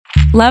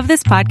Love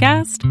this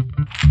podcast?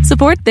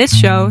 Support this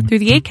show through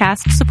the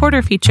Acast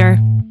supporter feature.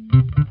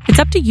 It's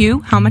up to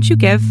you how much you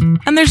give,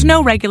 and there's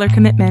no regular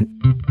commitment.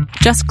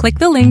 Just click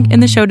the link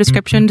in the show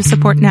description to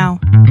support now.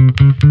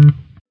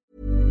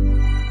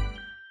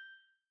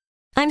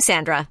 I'm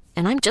Sandra,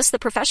 and I'm just the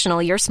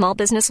professional your small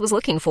business was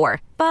looking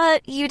for.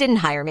 But you didn't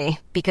hire me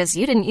because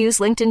you didn't use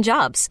LinkedIn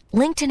Jobs.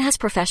 LinkedIn has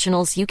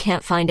professionals you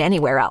can't find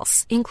anywhere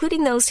else,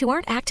 including those who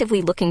aren't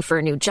actively looking for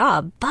a new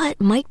job, but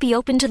might be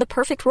open to the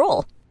perfect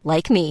role,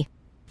 like me.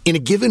 In a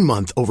given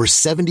month, over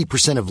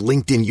 70% of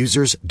LinkedIn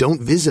users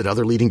don't visit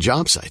other leading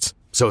job sites.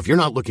 So if you're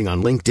not looking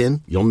on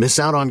LinkedIn, you'll miss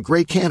out on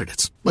great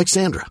candidates like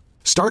Sandra.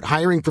 Start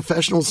hiring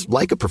professionals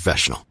like a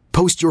professional.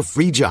 Post your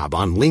free job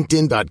on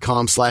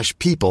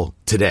linkedin.com/people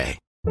today.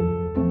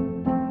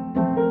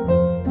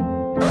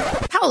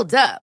 Hold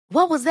up.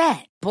 What was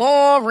that?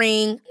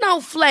 Boring. No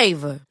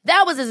flavor.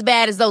 That was as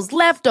bad as those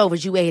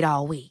leftovers you ate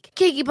all week.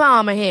 Keke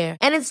Palmer here,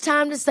 and it's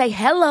time to say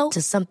hello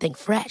to something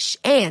fresh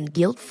and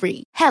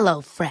guilt-free. Hello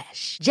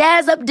Fresh.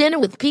 Jazz up dinner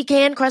with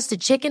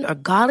pecan-crusted chicken or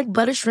garlic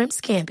butter shrimp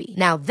scampi.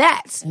 Now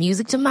that's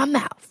music to my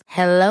mouth.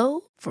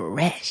 Hello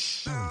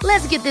Fresh.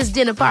 Let's get this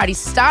dinner party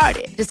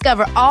started.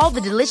 Discover all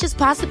the delicious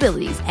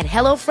possibilities at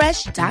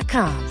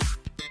hellofresh.com.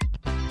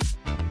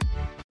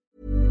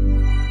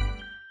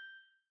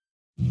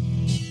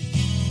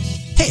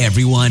 Hey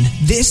everyone,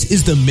 this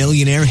is the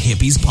Millionaire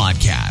Hippies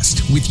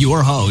Podcast with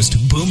your host,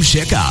 Boom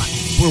Shikha,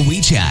 where we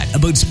chat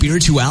about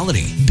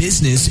spirituality,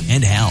 business,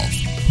 and health.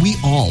 We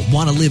all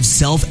want to live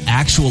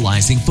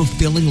self-actualizing,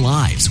 fulfilling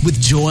lives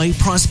with joy,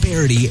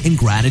 prosperity, and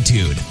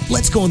gratitude.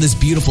 Let's go on this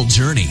beautiful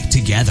journey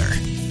together.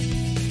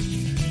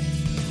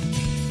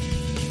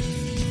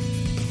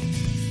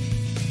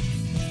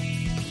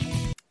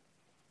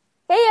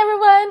 Hey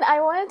everyone, I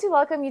wanted to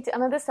welcome you to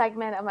another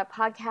segment of my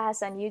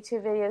podcast and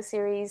YouTube video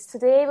series.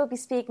 Today we'll be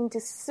speaking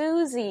to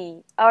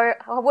Susie, or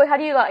how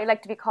do you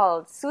like to be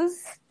called? Susan?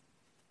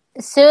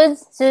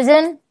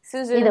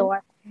 Either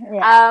one.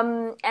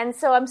 Yeah. And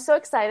so I'm so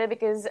excited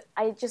because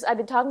I've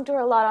been talking to her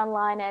a lot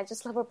online, and I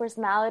just love her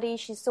personality.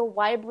 She's so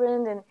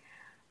vibrant and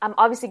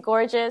obviously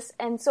gorgeous.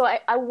 And so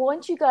I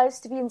want you guys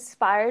to be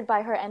inspired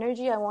by her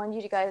energy. I want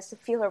you guys to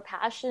feel her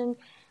passion.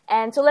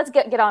 And so let's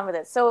get on with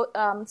it. So,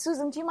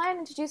 Susan, do you mind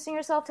introducing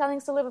yourself, telling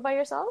us a little bit about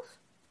yourself?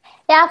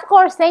 Yeah, of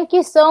course. Thank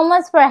you so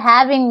much for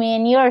having me,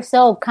 and you're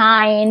so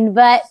kind.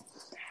 But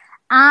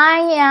I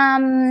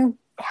am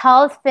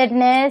health,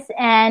 fitness,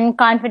 and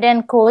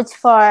confident coach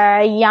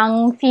for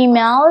young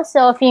females.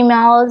 So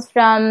females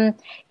from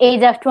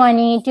age of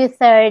 20 to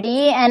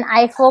 30. And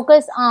I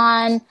focus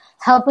on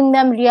helping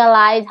them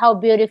realize how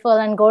beautiful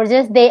and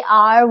gorgeous they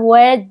are,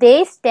 where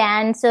they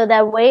stand, so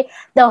that way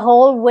the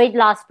whole weight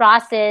loss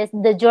process,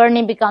 the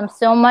journey becomes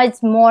so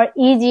much more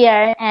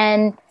easier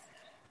and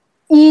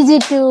easy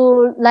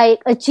to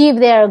achieve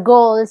their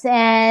goals.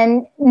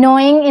 And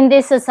knowing in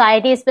this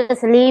society,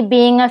 especially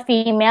being a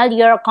female,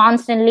 you're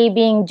constantly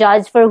being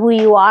judged for who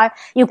you are.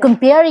 You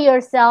compare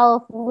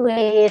yourself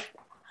with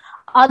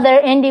other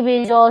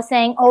individuals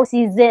saying, oh,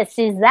 she's this,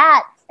 she's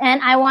that. And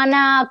I want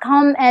to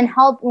come and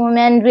help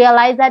women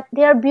realize that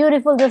they're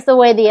beautiful just the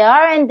way they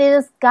are, and they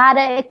just got to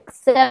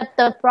accept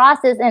the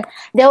process, and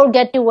they'll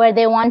get to where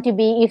they want to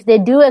be. If they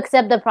do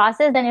accept the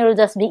process, then it will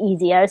just be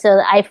easier. So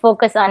I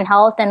focus on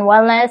health and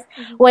wellness,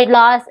 weight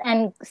loss,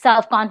 and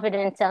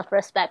self-confidence,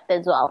 self-respect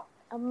as well.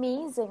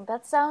 Amazing.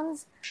 That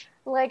sounds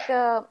like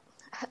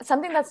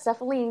something that's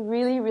definitely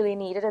really, really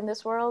needed in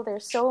this world.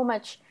 There's so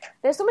much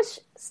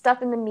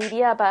stuff in the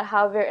media about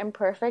how we're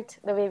imperfect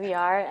the way we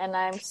are, and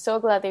I'm so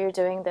glad that you're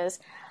doing this.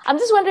 I'm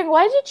just wondering,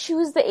 why did you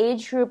choose the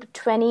age group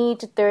 20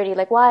 to 30?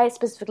 Why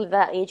specifically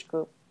that age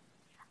group?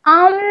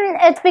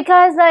 It's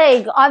because,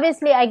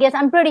 obviously, I guess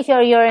I'm pretty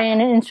sure you're in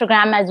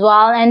Instagram as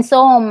well, and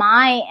so am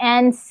I,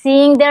 and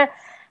seeing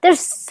there's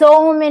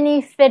so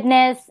many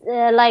fitness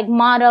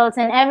models,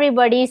 and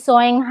everybody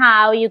showing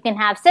how you can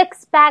have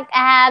six-pack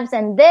abs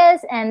and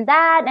this and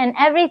that and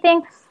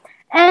everything.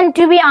 And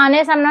to be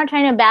honest, I'm not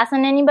trying to bash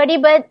on anybody,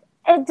 but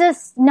it's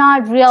just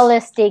not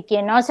realistic,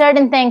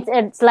 Certain things,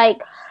 it's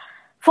like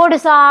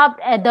Photoshop,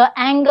 the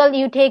angle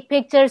you take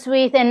pictures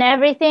with and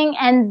everything.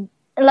 And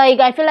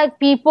I feel like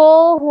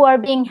people who are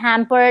being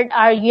hampered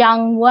are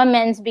young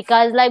women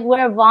because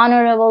we're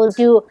vulnerable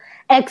to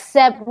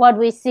accept what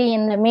we see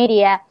in the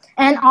media.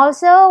 And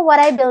also what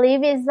I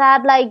believe is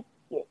that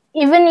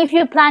even if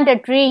you plant a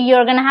tree,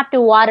 you're going to have to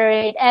water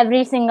it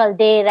every single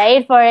day,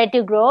 right, for it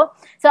to grow.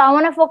 So I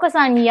want to focus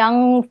on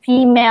young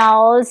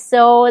females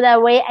so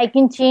that way I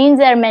can change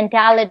their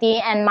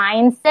mentality and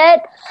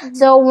mindset. Mm-hmm.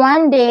 So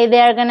one day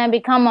they're going to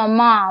become a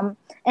mom.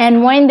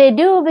 And when they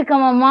do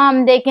become a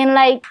mom, they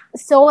can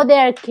show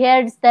their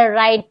kids the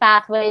right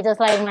pathway, just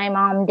like my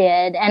mom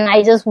did. And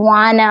I just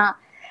want to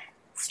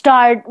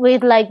start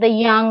with the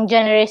young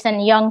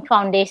generation, young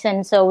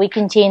foundation, so we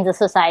can change the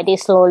society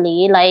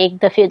slowly,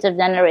 the future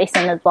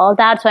generation as well.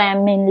 That's why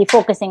I'm mainly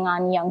focusing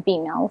on young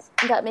females.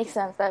 That makes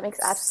sense. That makes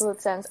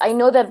absolute sense. I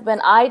know that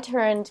when I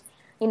turned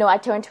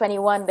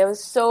 21, there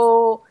was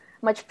so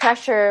much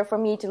pressure for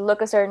me to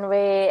look a certain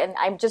way. And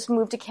I just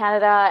moved to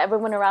Canada.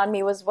 Everyone around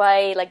me was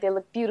white. Like, they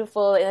looked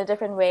beautiful in a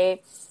different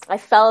way. I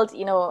felt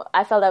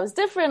I was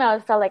different. I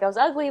felt like I was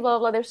ugly, blah, blah,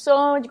 blah. There's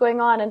so much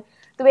going on. And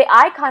the way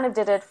I kind of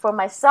did it for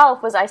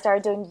myself was I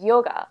started doing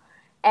yoga.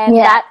 And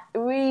that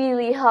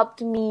really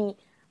helped me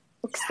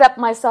accept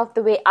myself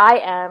the way I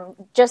am,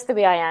 just the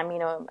way I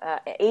am,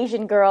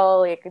 Asian girl,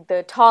 like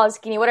the tall,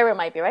 skinny, whatever it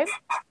might be, right?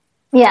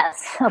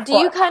 Yes, of course. Do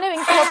you kind of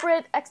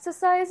incorporate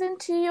exercise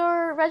into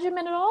your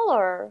regimen at all,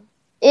 or?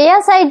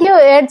 Yes, I do.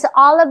 It's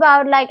all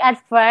about, like,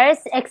 at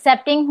first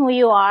accepting who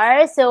you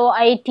are. So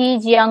I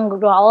teach young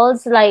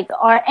girls, like,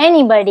 or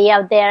anybody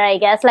out there, I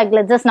guess, like,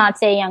 let's just not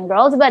say young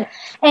girls, but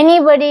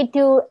anybody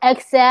to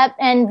accept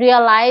and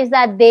realize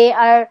that they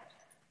are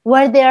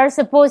where they are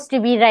supposed to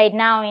be right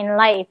now in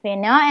life,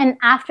 and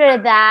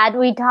after that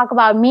we talk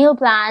about meal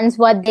plans,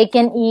 what they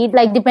can eat,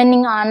 like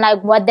depending on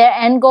like what their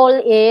end goal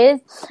is.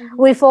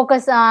 We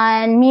focus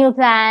on meal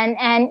plan,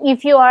 and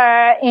if you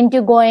are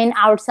into going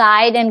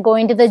outside and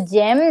going to the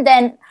gym,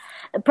 then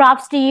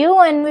props to you,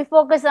 and we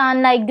focus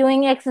on like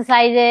doing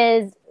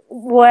exercises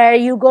where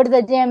you go to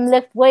the gym,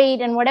 lift weight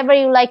and whatever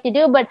you like to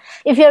do. But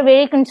if you're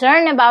very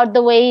concerned about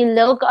the way you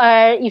look,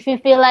 or if you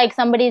feel like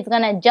somebody's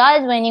gonna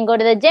judge when you go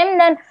to the gym,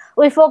 then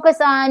we focus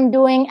on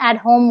doing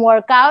at-home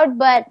workout.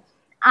 But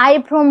I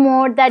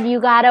promote that you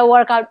gotta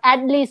work out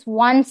at least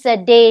once a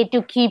day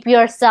to keep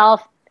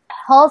yourself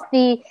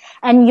healthy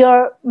and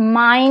your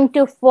mind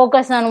to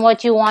focus on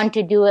what you want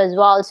to do as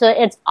well. So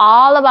it's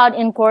all about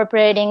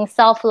incorporating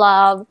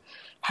self-love,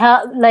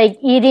 like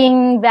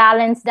eating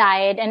balanced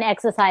diet and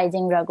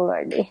exercising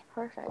regularly.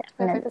 Perfect.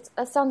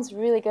 That sounds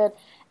really good.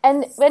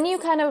 And when you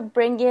kind of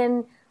bring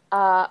in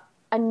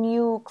a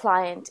new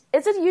client,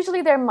 is it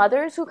usually their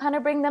mothers who kind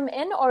of bring them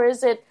in, or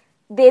is it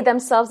they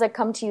themselves that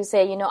come to you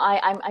say,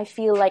 I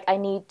feel like I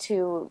need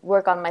to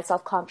work on my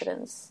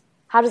self-confidence?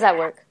 How does that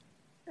work?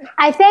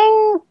 I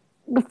think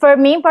for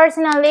me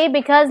personally,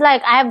 because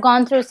like I've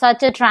gone through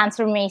such a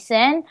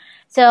transformation.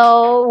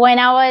 So when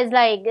I was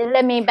like,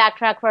 let me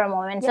backtrack for a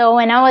moment. So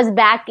when I was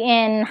back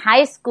in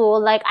high school,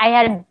 like I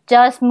had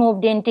just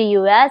moved into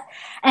US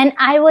and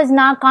I was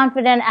not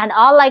confident at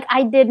all. Like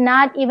I did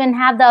not even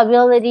have the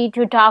ability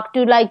to talk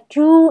to like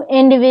two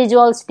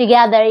individuals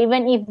together,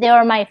 even if they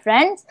were my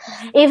friends.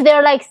 If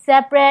they're like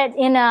separate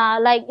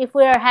like if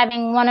we're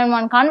having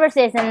one-on-one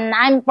conversation,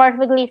 I'm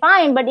perfectly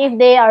fine. But if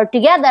they are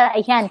together,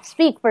 I can't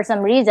speak for some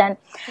reason.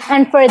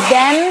 And for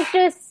them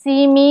to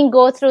see me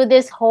go through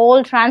this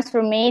whole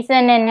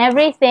transformation and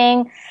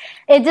everything,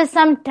 it just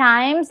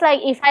sometimes, like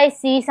if I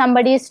see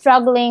somebody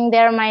struggling,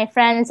 they're my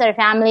friends or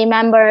family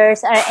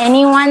members or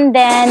anyone,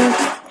 then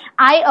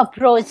I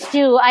approach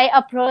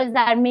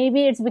that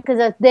maybe it's because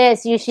of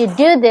this, you should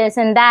do this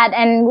and that.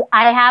 And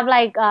I have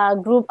like a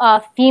group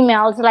of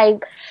females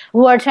like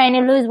who are trying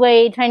to lose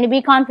weight, trying to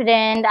be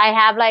confident. I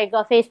have like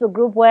a Facebook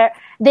group where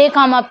they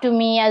come up to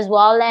me as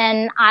well,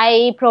 and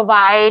I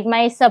provide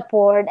my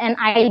support and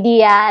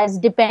ideas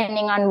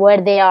depending on where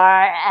they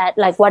are at,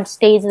 like what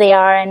stage they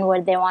are and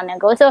where they want to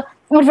go. So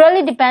it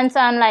really depends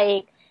on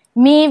like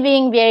me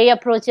being very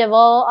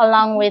approachable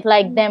along with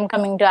like them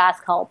coming to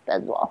ask help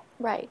as well.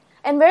 Right.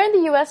 And where in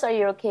the U.S. are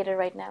you located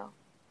right now?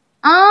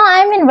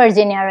 I'm in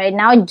Virginia right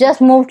now. Just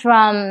moved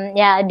from,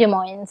 Des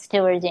Moines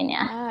to Virginia.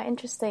 Ah,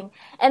 interesting.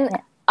 And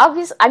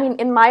obviously, I mean,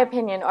 in my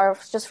opinion, or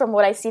just from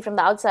what I see from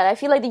the outside, I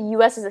feel like the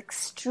U.S. is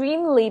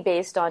extremely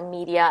based on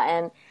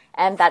media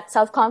and that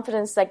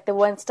self-confidence, like the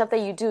one stuff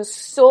that you do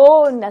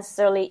so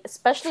necessarily,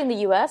 especially in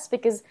the U.S.,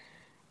 because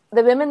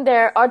the women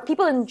there, or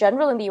people in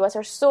general in the U.S.,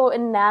 are so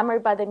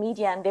enamored by the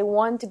media and they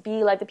want to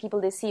be like the people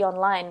they see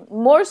online,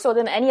 more so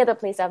than any other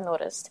place I've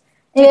noticed.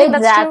 Do you think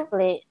that's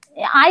true?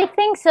 I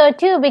think so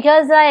too,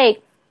 because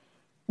like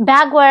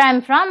back where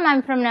I'm from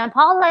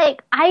Nepal,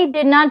 like I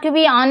did not, to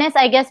be honest,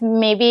 I guess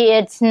maybe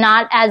it's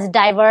not as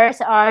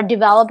diverse or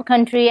developed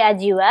country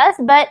as US,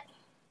 but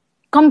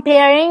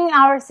comparing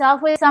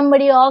ourselves with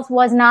somebody else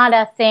was not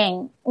a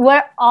thing.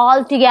 We're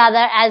all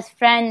together as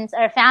friends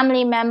or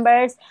family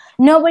members.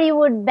 Nobody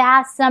would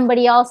bash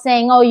somebody else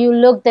saying, oh, you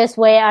look this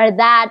way or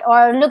that,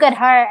 or look at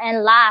her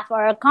and laugh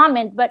or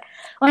comment. But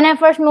when I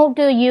first moved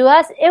to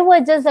US, it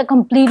was just a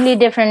completely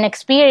different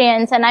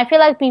experience. And I feel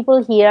like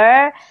people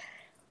here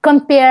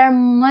compare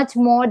much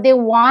more. They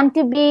want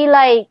to be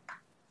like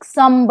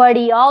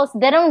somebody else.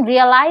 They don't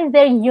realize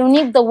they're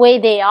unique the way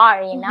they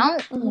are,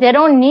 They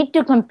don't need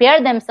to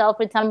compare themselves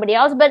with somebody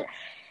else. But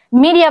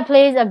media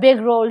plays a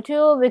big role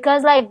too,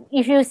 because like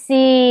if you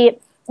see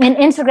in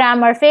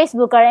Instagram or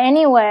Facebook or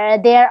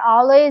anywhere, they're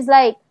always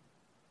like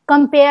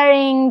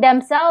comparing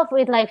themselves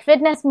with like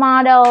fitness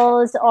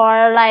models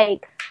or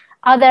like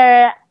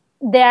their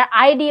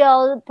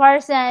ideal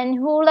person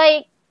who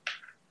like,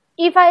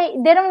 they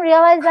don't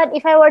realize that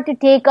if I were to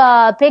take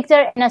a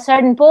picture in a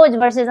certain pose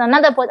versus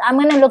another pose, I'm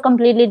going to look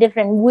completely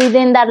different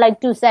within that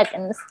like 2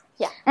 seconds.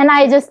 Yeah. And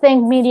I just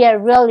think media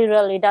really,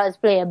 really does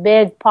play a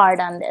big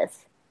part on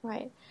this.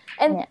 Right.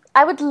 And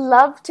I would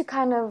love to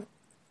kind of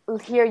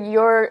hear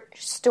your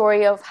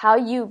story of how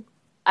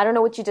I don't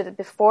know what you did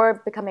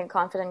before becoming a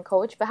confident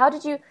coach, but how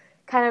did you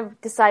kind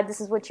of decide this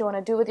is what you want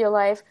to do with your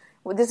life?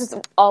 This is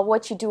all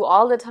what you do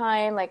all the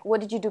time. Like, what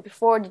did you do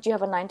before? Did you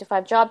have a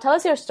 9-to-5 job? Tell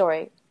us your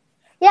story.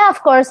 Yeah,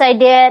 of course I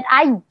did.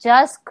 I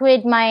just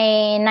quit my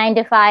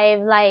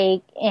 9-to-5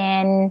 like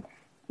in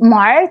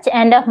March,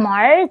 end of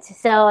March.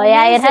 So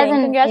yeah, it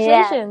hasn't.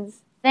 Congratulations.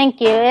 Yeah,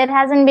 thank you. It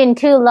hasn't been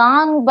too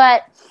long,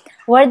 but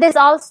where this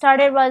all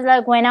started was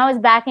like when I was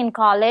back in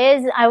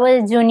college. I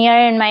was a junior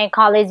in my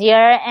college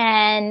year,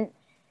 and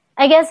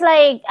I guess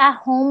like at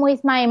home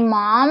with my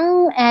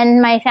mom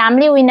and my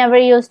family, we never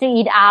used to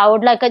eat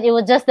out. Like it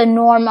was just the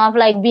norm of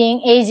like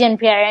being Asian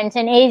parents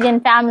and Asian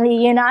family,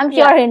 you know, I'm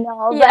sure you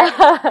know,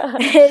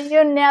 but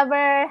you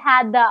never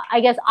had the, I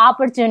guess,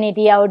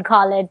 opportunity, I would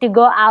call it, to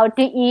go out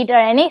to eat or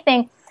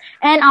anything.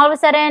 And all of a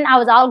sudden I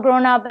was all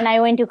grown up and I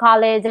went to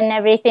college and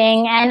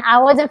everything, and I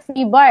was a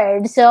free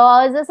bird. So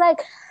I was just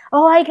like,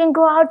 oh, I can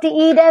go out to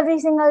eat every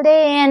single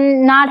day.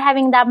 And not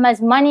having that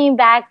much money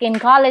back in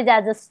college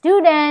as a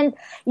student,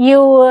 you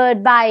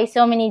would buy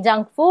so many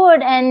junk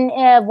food. And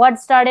what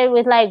started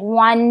with like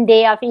one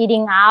day of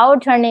eating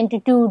out turned into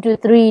 2 to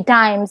 3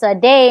 times a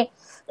day.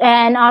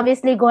 And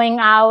obviously going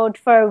out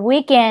for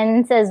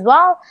weekends as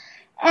well.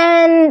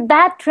 And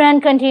that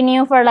trend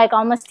continued for like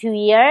almost 2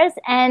 years.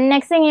 And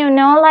next thing you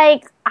know,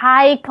 like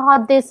I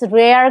caught this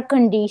rare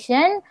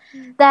condition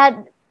that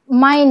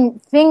my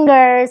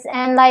fingers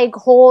and like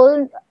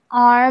whole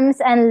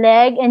arms and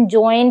leg and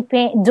joint,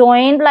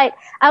 like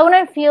I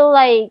would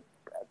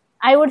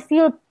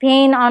feel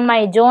pain on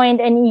my joint,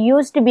 and it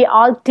used to be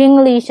all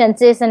tingly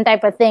sensation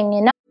type of thing,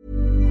 you know.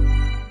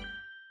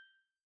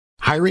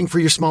 Hiring for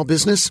your small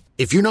business?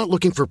 If you're not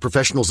looking for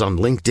professionals on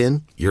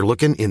LinkedIn, you're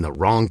looking in the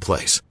wrong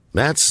place.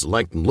 That's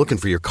like looking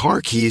for your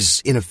car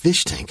keys in a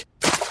fish tank.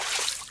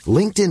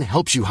 LinkedIn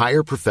helps you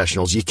hire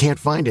professionals you can't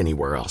find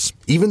anywhere else,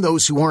 even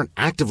those who aren't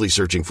actively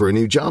searching for a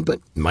new job but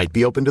might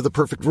be open to the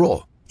perfect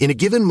role. In a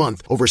given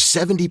month, over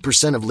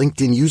 70% of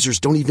LinkedIn users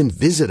don't even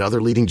visit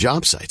other leading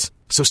job sites.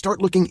 So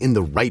start looking in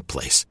the right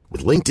place.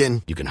 With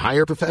LinkedIn, you can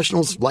hire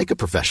professionals like a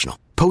professional.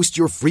 Post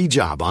your free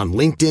job on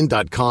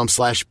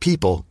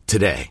linkedin.com/people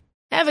today.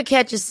 Ever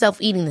catch yourself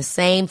eating the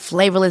same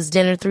flavorless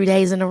dinner 3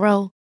 days in a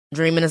row?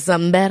 Dreaming of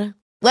something better?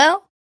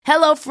 Well,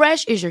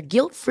 HelloFresh is your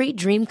guilt-free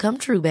dream come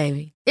true,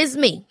 baby. It's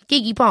me,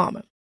 Keke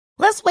Palmer.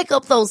 Let's wake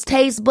up those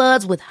taste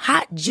buds with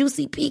hot,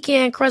 juicy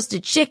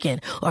pecan-crusted chicken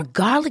or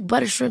garlic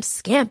butter shrimp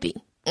scampi.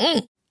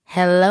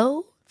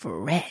 Hello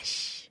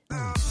Fresh.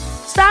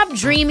 Stop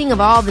dreaming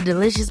of all the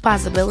delicious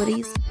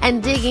possibilities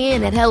and dig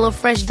in at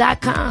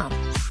HelloFresh.com.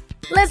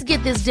 Let's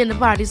get this dinner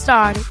party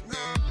started.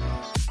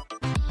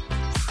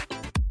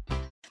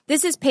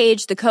 This is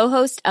Paige, the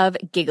co-host of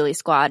Giggly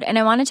Squad, and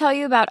I want to tell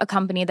you about a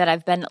company that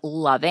I've been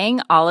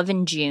loving, Olive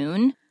 &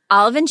 June.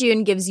 Olive &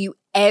 June gives you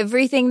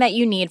everything that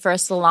you need for a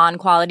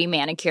salon-quality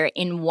manicure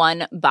in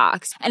one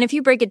box. And if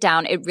you break it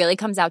down, it really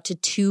comes out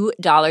to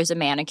 $2 a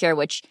manicure,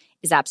 which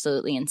is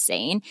absolutely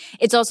insane.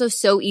 It's also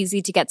so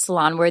easy to get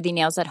salon-worthy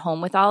nails at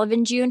home with Olive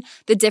 & June.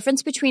 The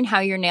difference between how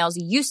your nails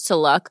used to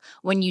look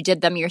when you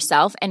did them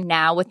yourself and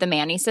now with the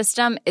Mani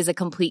system is a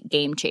complete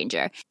game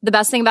changer. The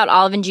best thing about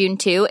Olive & June,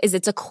 too, is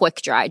it's a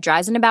quick dry.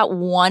 Dries in about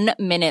 1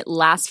 minute,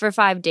 lasts for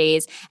 5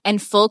 days,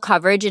 and full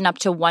coverage in up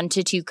to 1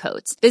 to 2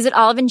 coats. Visit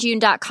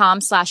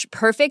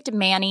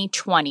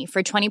oliveandjune.com/perfectmani20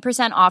 for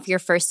 20% off your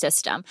first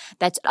system.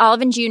 That's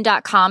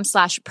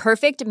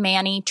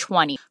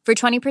oliveandjune.com/perfectmani20 for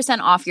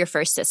 20% off your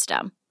first system.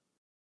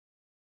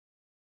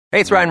 Hey,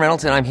 it's Ryan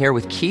Reynolds, and I'm here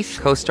with Keith,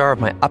 co-star of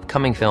my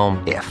upcoming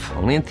film, If,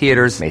 only in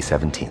theaters May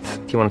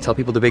 17th. Do you want to tell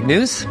people the big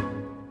news?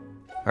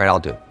 All right, I'll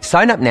do it.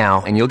 Sign up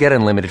now and you'll get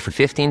unlimited for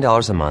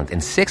 $15 a month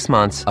and 6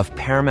 months of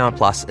Paramount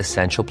Plus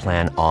Essential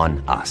Plan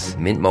on us.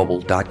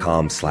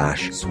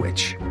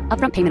 MintMobile.com/switch.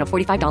 Upfront payment of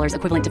 $45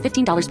 equivalent to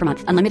 $15 per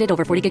month. Unlimited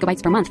over 40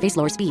 gigabytes per month. Face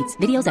lower speeds.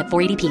 Videos at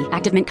 480p.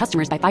 Active Mint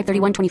customers by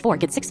 531.24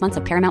 get 6 months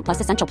of Paramount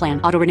Plus Essential Plan.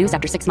 Auto renews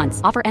after 6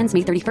 months. Offer ends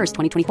May 31st,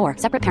 2024.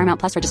 Separate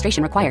Paramount Plus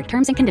registration required.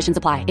 Terms and conditions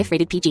apply if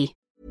rated PG.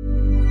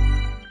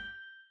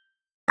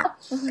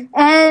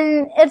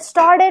 And it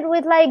started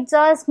with like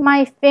just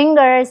my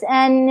fingers,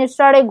 and it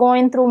started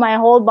going through my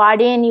whole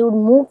body, and you would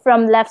move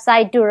from left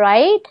side to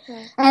right.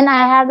 And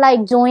I had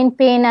like joint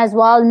pain as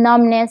well,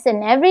 numbness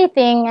and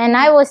everything. And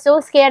I was so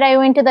scared. I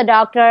went to the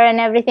doctor and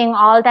everything,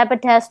 all type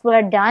of tests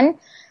were done.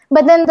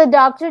 But then the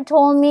doctor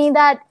told me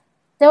that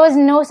there was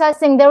no such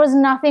thing. There was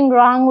nothing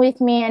wrong with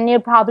me, and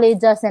you're probably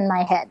just in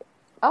my head.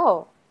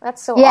 Oh,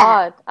 that's so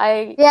odd.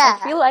 I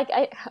feel like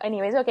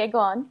anyways, okay, go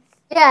on.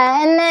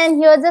 Yeah, and then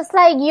he was just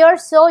like, you're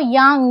so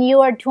young, you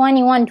are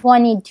 21,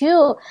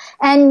 22,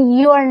 and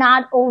you are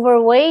not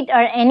overweight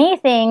or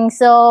anything.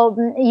 So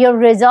your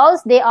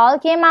results, they all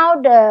came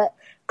out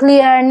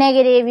clear,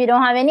 negative. You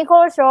don't have any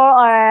cholesterol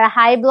or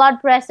high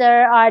blood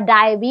pressure or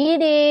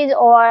diabetes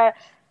or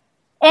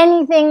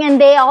anything.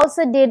 And they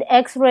also did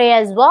x-ray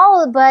as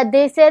well, but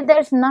they said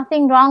there's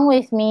nothing wrong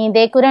with me.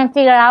 They couldn't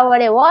figure out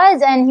what it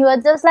was. And he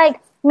was just like,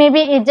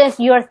 maybe it's just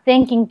you're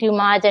thinking too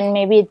much and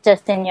maybe it's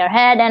just in your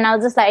head. And I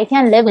was just like, I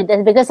can't live with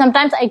this, because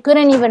sometimes I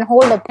couldn't even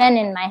hold a pen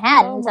in my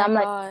hand. Oh So my I'm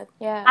God. like,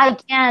 Yeah. I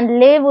can't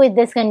live with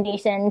this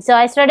condition. So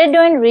I started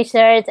doing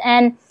research,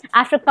 and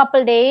after a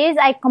couple days,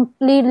 I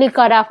completely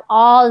cut off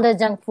all the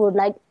junk food,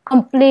 like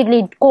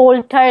completely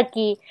cold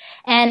turkey.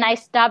 And I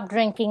stopped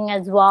drinking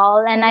as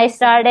well. And I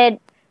started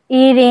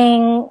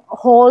eating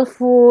whole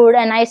food,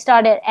 and I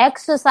started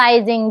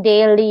exercising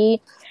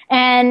daily.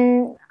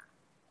 And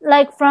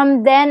like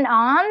from then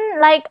on,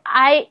 like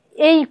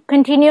it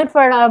continued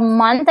for a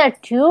month or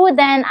two.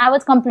 Then I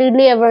was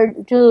completely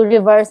able to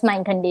reverse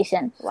my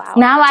condition. Wow.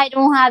 Now I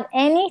don't have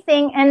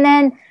anything. And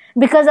then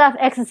because of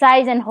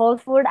exercise and whole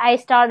food, I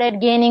started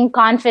gaining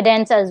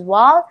confidence as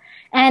well.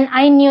 And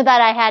I knew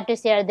that I had to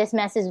share this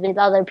message with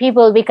other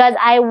people, because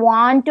I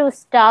want to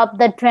stop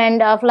the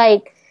trend of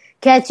like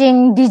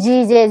catching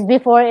diseases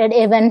before it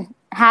even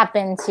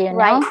happens, you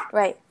know?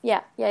 Right.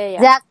 Yeah.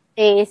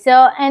 Exactly. So,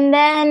 and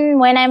then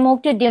when I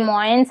moved to Des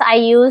Moines,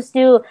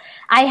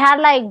 I had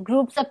like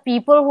groups of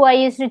people who I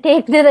used to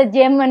take to the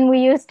gym, and we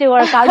used to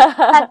work out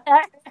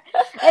together.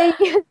 It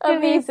used to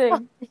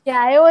Amazing.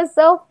 yeah, it was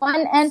so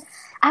fun. And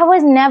I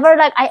was never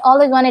like, I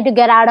always wanted to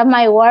get out of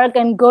my work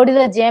and go to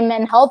the gym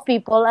and help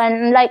people.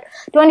 And like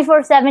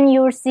 24/7,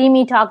 you would see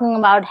me talking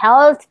about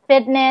health,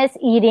 fitness,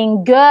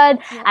 eating good.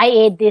 Yeah. I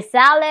ate this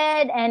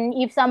salad. And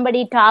if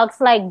somebody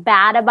talks like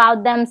bad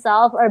about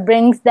themselves or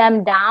brings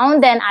them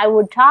down, then I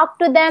would talk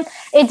to them.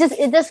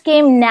 It just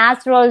came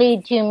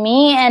naturally to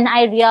me. And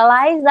I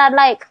realized that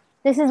like,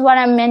 this is what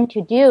I'm meant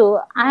to do.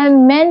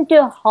 I'm meant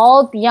to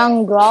help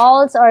young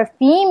girls or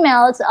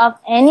females of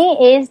any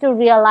age to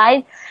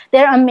realize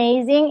they're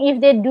amazing. If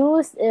they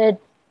do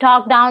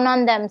talk down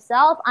on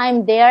themselves,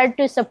 I'm there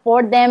to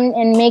support them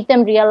and make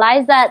them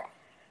realize that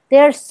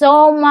they're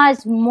so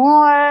much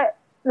more,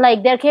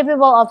 like they're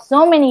capable of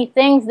so many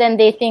things than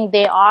they think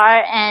they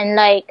are. And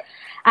like,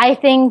 I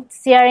think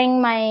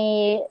sharing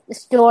my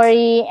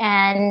story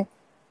and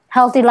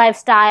healthy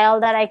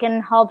lifestyle, that I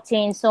can help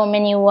change so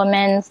many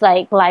women's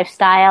like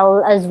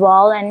lifestyle as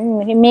well. And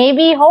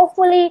maybe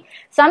hopefully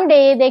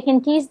someday they can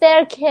teach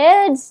their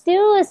kids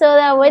too, so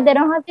that way they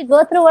don't have to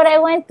go through what I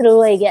went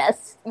through, I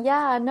guess.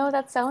 Yeah, no,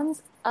 that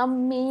sounds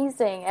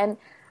amazing. And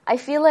I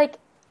feel like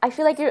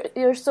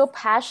you're so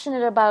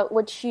passionate about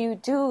what you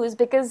do is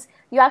because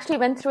you actually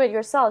went through it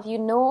yourself. You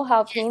know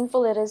how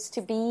painful it is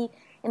to be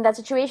in that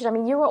situation. I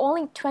mean, you were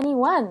only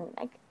 21.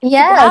 Like,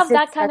 yes, to have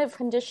that kind of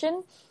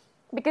condition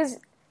because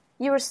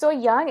you were so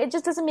young, it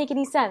just doesn't make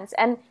any sense.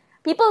 And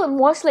people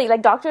mostly,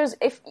 like doctors,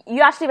 if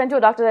you actually went to a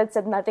doctor that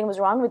said nothing was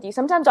wrong with you,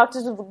 sometimes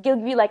doctors will give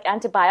you like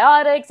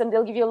antibiotics and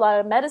they'll give you a lot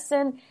of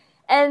medicine.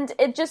 And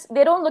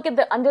they don't look at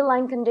the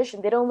underlying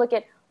condition. They don't look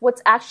at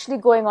what's actually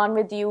going on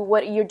with you,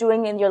 what you're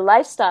doing in your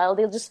lifestyle.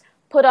 They'll just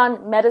put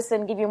on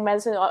medicine, give you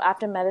medicine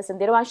after medicine.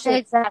 They don't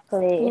actually,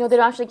 they don't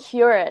actually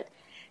cure it.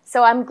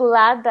 So I'm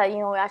glad that,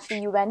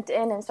 actually you went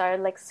in and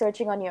started like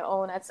searching on your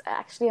own. That's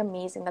actually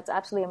amazing. That's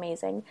absolutely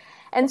amazing.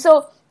 And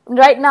so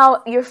right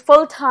now you're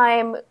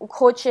full-time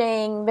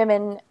coaching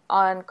women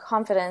on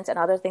confidence and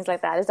other things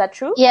like that. Is that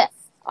true? Yes.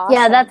 Awesome.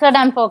 Yeah, that's what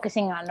I'm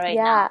focusing on right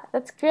now. Yeah,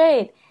 that's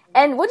great.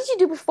 And what did you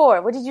do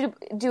before? What did you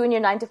do in your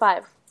 9 to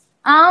 5?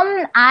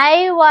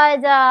 I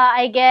was,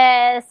 I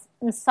guess,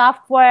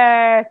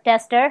 software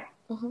tester.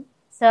 Mm-hmm.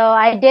 So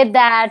I did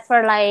that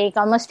for like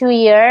almost 2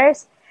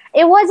 years.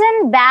 It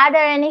wasn't bad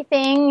or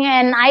anything,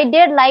 and I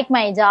did like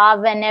my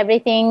job and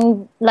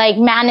everything. Like,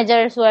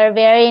 managers were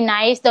very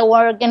nice. The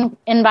work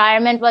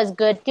environment was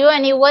good too,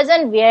 and it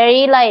wasn't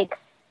very like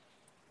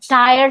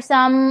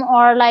tiresome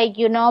or like,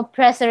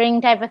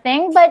 pressuring type of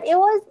thing. But it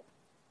was,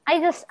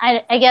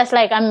 I guess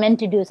like I'm meant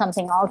to do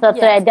something else. That's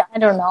why I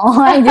don't know.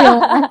 I didn't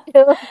want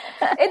to.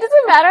 It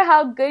doesn't matter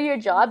how good your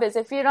job is.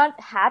 If you're not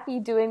happy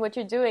doing what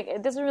you're doing,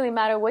 it doesn't really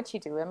matter what you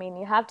do. I mean,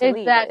 you have to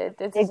leave. It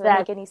doesn't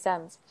make any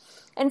sense.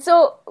 And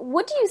so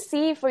what do you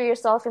see for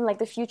yourself in like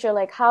the future?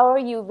 Like, how are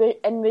you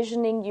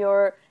envisioning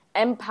your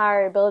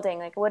empire building?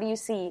 Like, what do you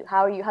see?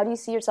 How do you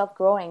see yourself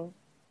growing?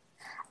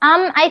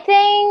 I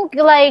think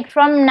like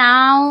from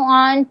now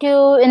on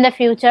to in the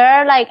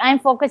future, like I'm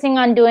focusing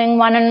on doing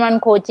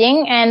one-on-one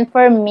coaching. And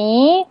for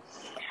me,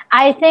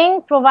 I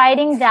think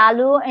providing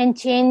value and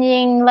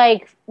changing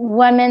like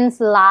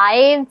women's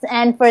lives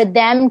and for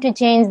them to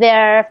change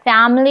their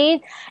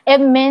families, it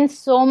means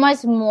so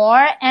much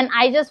more. And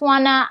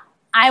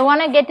I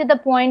want to get to the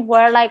point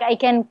where like I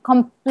can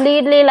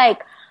completely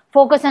like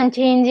focus on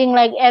changing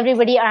like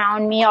everybody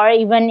around me or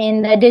even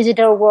in the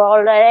digital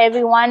world or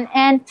everyone.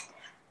 And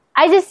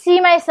I just see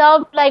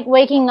myself like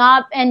waking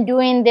up and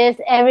doing this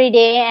every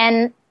day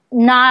and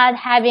not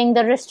having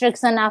the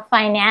restriction of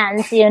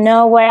finance,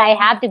 where I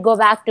have to go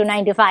back to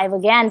 9 to 5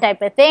 again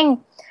type of thing.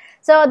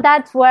 So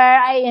that's where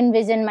I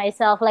envision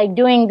myself like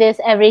doing this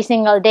every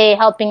single day,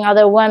 helping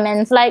other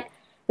women, like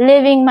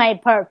living my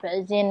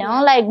purpose,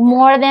 like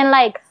more than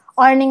like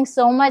earning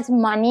so much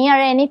money or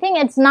anything.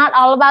 It's not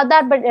all about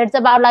that, but it's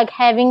about like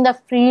having the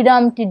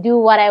freedom to do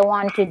what I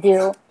want to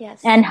do.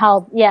 Yes. And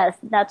help. Yes,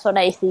 that's what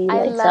I see.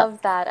 I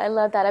love that. I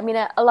love that. I mean,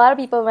 a lot of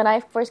people, when I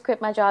first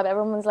quit my job,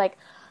 everyone's like,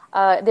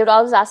 they would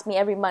always ask me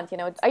every month,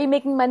 are you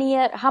making money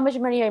yet? How much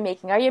money are you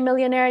making? Are you a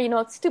millionaire?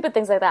 Stupid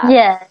things like that.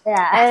 Yeah.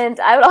 And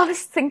I would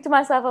always think to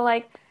myself, I'm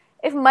like,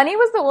 if money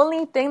was the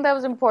only thing that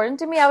was important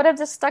to me, I would have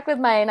just stuck with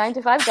my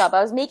 9-to-5 job.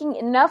 I was making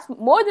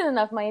more than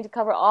enough money to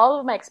cover all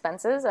of my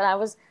expenses, and I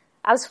was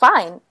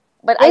fine.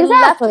 But Exactly.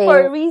 I left for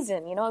a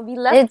reason, We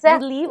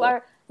leave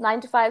our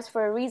 9-to-5s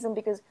for a reason,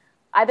 because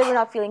either we're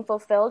not feeling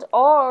fulfilled,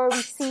 or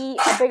we see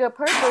a bigger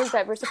purpose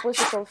that we're supposed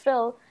to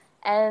fulfill,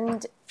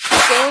 and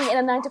staying in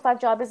a 9-to-5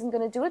 job isn't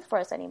going to do it for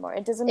us anymore.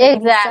 It doesn't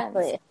make any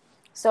sense.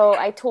 So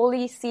I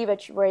totally see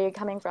where you're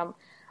coming from.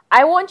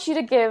 I want you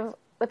to give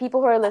the people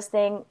who are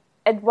listening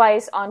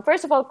advice on,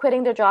 first of all,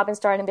 quitting their job and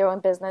starting their own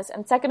business,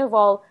 and second of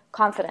all,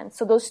 confidence.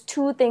 So those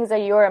two things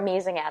that you're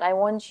amazing at, I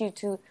want you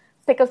to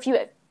pick a few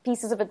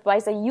pieces of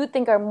advice that you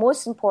think are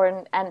most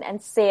important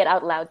and say it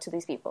out loud to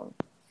these people.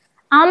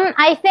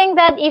 I think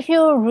that if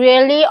you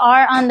really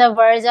are on the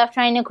verge of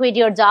trying to quit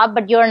your job,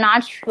 but you're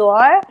not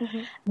sure,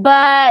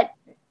 but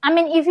I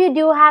mean, if you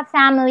do have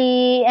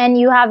family and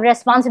you have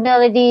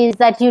responsibilities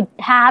that you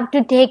have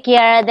to take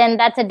care, then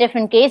that's a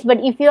different case.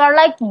 But if you are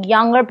like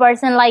younger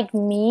person like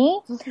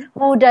me,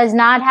 who does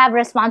not have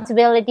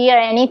responsibility or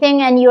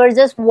anything, and you're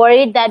just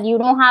worried that you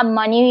don't have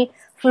money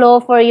flow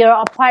for your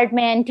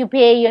apartment to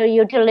pay your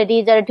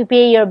utilities or to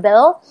pay your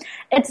bill,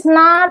 it's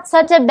not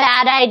such a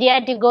bad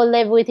idea to go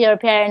live with your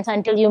parents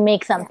until you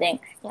make something.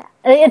 Yeah.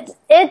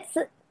 It's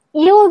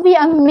you'll be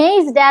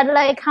amazed at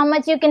like how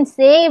much you can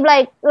save.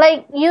 Like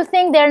you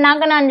think they're not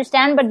going to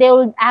understand, but they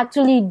will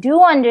actually do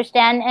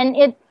understand.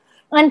 And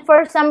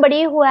for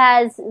somebody who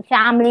has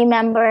family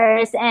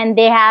members and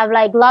they have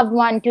like loved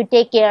one to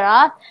take care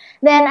of,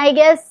 then I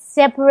guess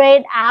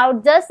separate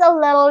out just a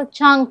little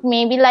chunk,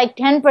 maybe like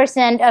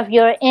 10% of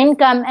your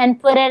income,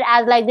 and put it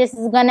as like, this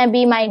is going to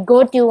be my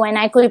go-to when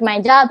I quit my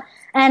job,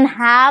 and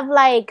have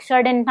like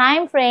certain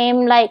time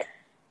frame, like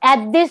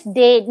at this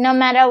date, no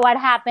matter what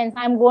happens,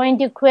 I'm going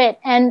to quit,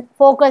 and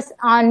focus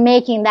on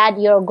making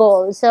that your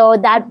goal. So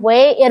that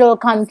way it'll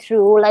come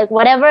true. Like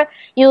whatever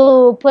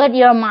you put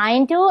your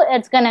mind to,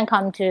 it's going to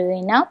come true,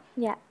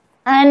 Yeah.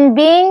 And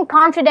being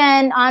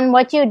confident on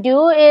what you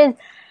do is,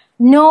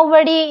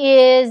 nobody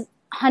is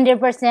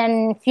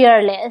 100%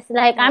 fearless.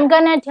 Like I'm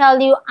going to tell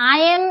you, I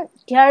am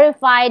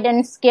terrified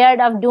and scared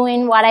of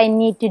doing what I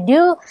need to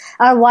do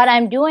or what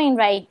I'm doing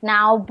right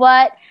now.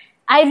 But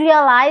I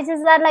realize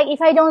is that like, if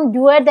I don't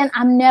do it, then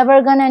I'm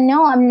never going to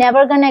know. I'm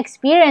never going to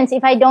experience.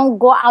 If I don't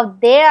go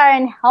out there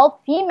and help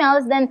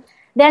females, then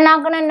they're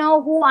not going to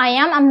know who I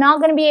am. I'm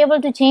not going to be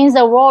able to change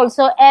the world.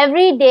 So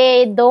every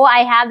day, though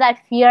I have that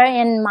fear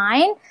in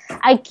mind,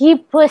 I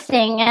keep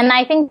pushing. And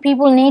I think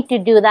people need to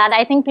do that.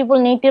 I think people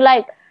need to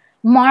like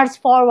march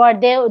forward,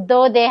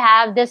 though they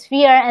have this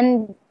fear,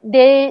 and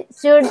they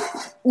should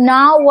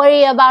not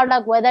worry about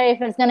like whether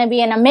if it's going to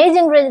be an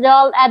amazing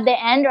result at the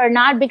end or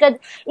not, because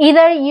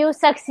either you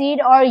succeed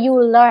or you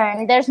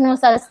learn. There's no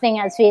such thing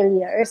as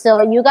failure.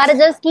 So you got to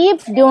just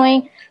keep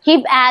doing,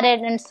 keep at it,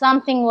 and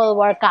something will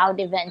work out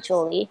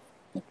eventually,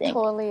 I think.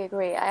 Totally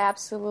agree. I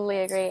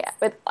absolutely agree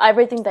with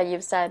everything that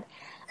you've said.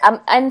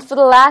 And for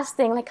the last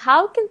thing, like,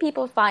 how can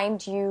people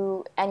find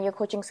you and your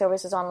coaching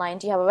services online?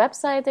 Do you have a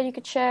website that you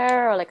could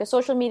share, or like a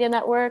social media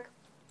network?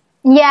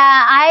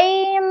 Yeah,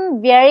 I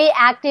am very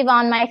active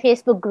on my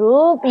Facebook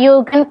group.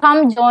 You can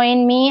come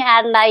join me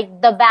at like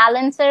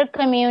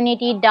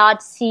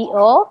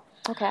thebalancercommunity.co.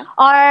 Okay.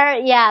 Or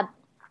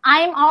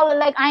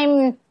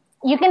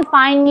you can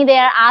find me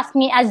there, ask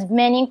me as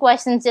many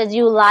questions as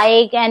you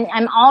like, and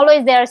I'm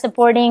always there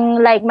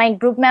supporting like my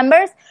group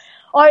members.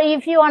 Or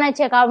if you want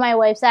to check out my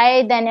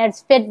website, then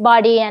it's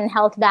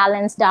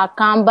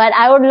fitbodyandhealthbalance.com. But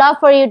I would love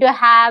for you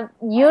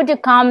to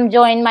come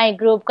join my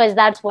group, because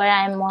that's where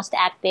I'm most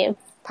active.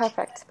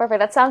 Perfect.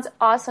 That sounds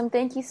awesome.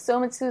 Thank you so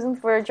much, Susan,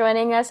 for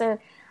joining us. And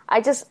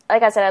I just,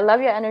 like I said, I love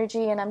your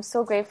energy, and I'm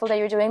so grateful that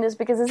you're doing this,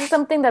 because this is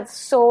something that's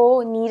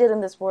so needed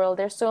in this world.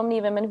 There's so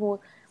many women who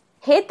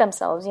hate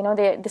themselves,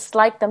 they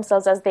dislike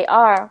themselves as they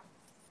are.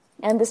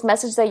 And this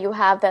message that you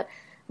have, that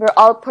we're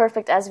all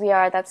perfect as we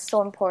are, that's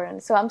so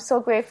important. So I'm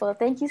so grateful.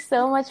 Thank you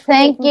so much for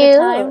taking the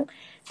time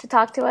to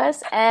talk to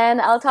us.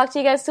 And I'll talk to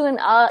you guys soon.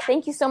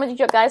 Thank you so much,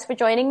 guys, for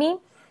joining me.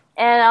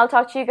 And I'll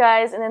talk to you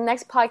guys in the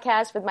next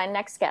podcast with my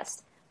next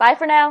guest. Bye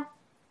for now.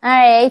 All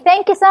right.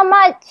 Thank you so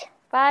much.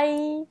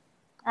 Bye.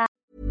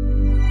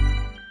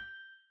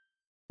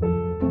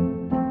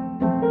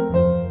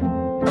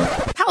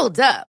 Hold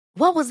up.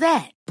 What was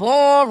that?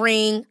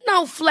 Boring.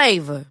 No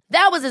flavor.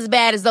 That was as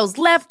bad as those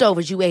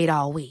leftovers you ate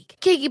all week.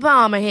 Keke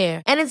Palmer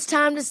here. And it's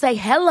time to say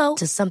hello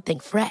to something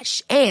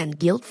fresh and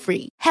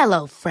guilt-free.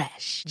 Hello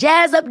Fresh.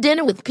 Jazz up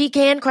dinner with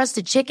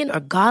pecan-crusted chicken or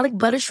garlic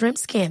butter shrimp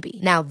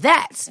scampi. Now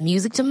that's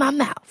music to my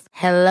mouth.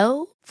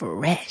 Hello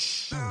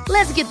Fresh.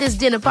 Let's get this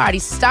dinner party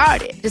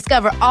started.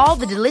 Discover all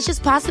the delicious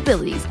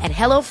possibilities at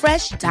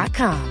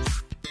HelloFresh.com.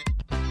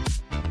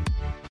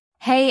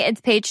 Hey, it's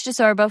Paige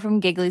DeSorbo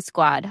from Giggly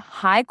Squad.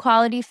 High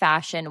quality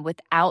fashion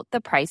without the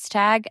price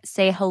tag.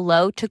 Say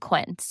hello to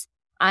Quince.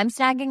 I'm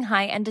snagging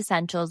high-end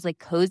essentials like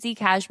cozy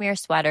cashmere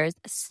sweaters,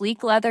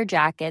 sleek leather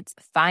jackets,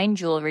 fine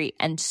jewelry,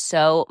 and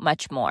so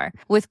much more.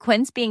 With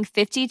Quince being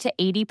 50 to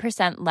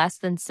 80% less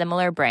than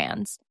similar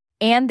brands.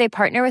 And they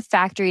partner with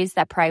factories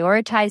that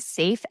prioritize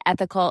safe,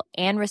 ethical,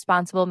 and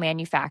responsible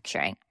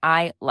manufacturing.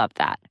 I love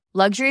that.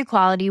 Luxury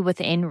quality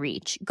within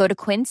reach. Go to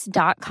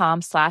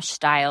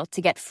quince.com/style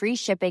to get free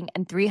shipping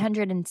and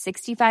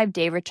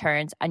 365-day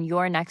returns on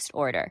your next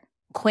order.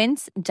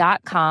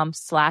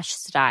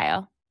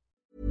 Quince.com/style.